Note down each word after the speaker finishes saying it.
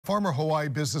Former Hawaii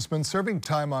businessman serving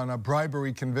time on a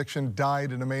bribery conviction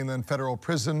died in a mainland federal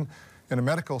prison in a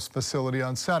medical facility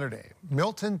on Saturday.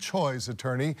 Milton Choy's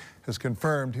attorney has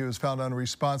confirmed he was found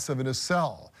unresponsive in his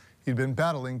cell. He'd been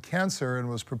battling cancer and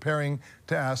was preparing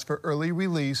to ask for early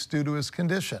release due to his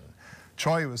condition.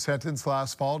 Choy was sentenced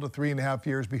last fall to 3.5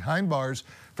 years behind bars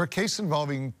for a case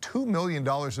involving $2 million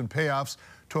in payoffs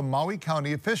to a Maui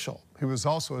County official. He was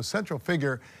also a central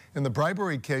figure in the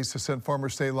bribery case that sent former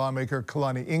state lawmaker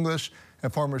Kalani English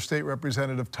and former state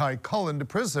representative Ty Cullen to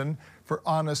prison for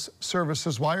honest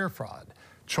services wire fraud.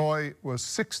 Choy was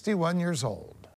 61 years old.